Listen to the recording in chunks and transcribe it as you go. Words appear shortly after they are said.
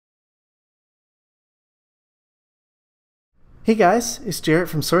Hey guys, it's Jarrett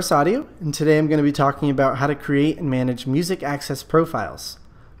from SourceAudio, and today I'm going to be talking about how to create and manage music access profiles.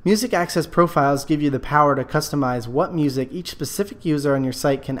 Music access profiles give you the power to customize what music each specific user on your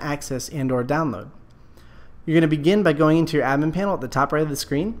site can access and or download. You're going to begin by going into your admin panel at the top right of the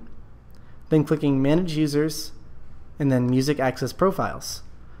screen, then clicking Manage Users, and then Music Access Profiles.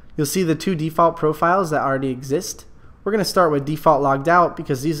 You'll see the two default profiles that already exist. We're going to start with default logged out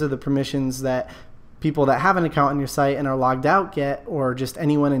because these are the permissions that people that have an account on your site and are logged out get, or just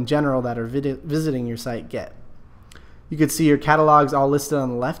anyone in general that are visiting your site get. You can see your catalogs all listed on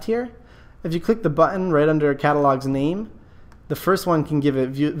the left here. If you click the button right under a catalog's name, the first one can give it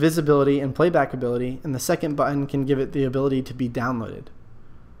visibility and playback ability, and the second button can give it the ability to be downloaded.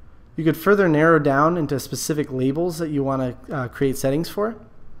 You could further narrow down into specific labels that you want to create settings for,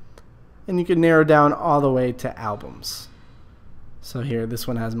 and you can narrow down all the way to albums. So here, this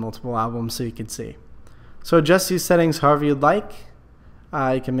one has multiple albums, so you can see. So adjust these settings however you'd like.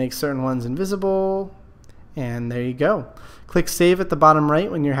 You can make certain ones invisible, and there you go. Click Save at the bottom right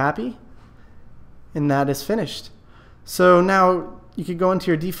when you're happy, and that is finished. So now you could go into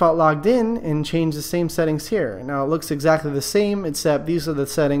your default logged in and change the same settings here. Now it looks exactly the same, except these are the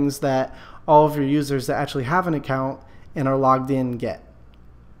settings that all of your users that actually have an account and are logged in get.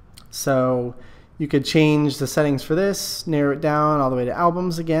 So you could change the settings for this, narrow it down all the way to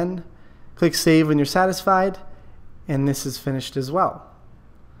albums again. Click Save when you're satisfied, and this is finished as well.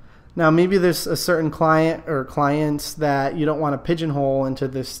 Now maybe there's a certain client or clients that you don't want to pigeonhole into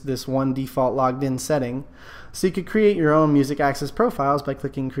this one default logged in setting. So you could create your own music access profiles by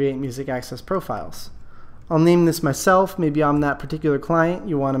clicking Create Music Access Profiles. I'll name this myself. Maybe I'm that particular client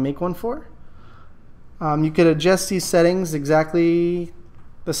you want to make one for. You could adjust these settings exactly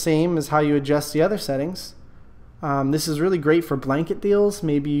the same as how you adjust the other settings. This is really great for blanket deals.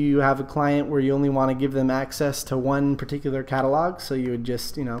 Maybe you have a client where you only want to give them access to one particular catalog, so you would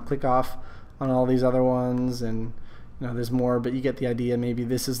just click off on all these other ones, and there's more, but you get the idea. Maybe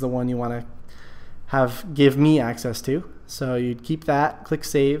this is the one you want to give me access to, so you'd keep that, click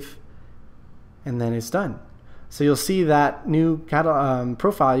Save, and then it's done. So you'll see that new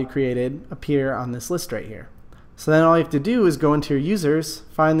profile you created appear on this list right here. So then all you have to do is go into your users,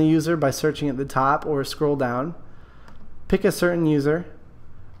 find the user by searching at the top or scroll down, pick a certain user,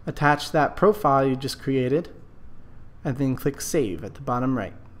 attach that profile you just created, and then click Save at the bottom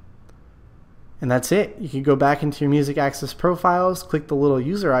right. And that's it. You can go back into your music access profiles, click the little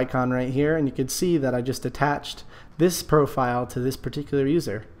user icon right here, and you can see that I just attached this profile to this particular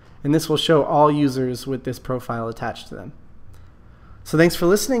user. And this will show all users with this profile attached to them. So thanks for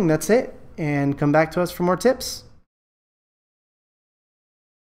listening. That's it. And come back to us for more tips.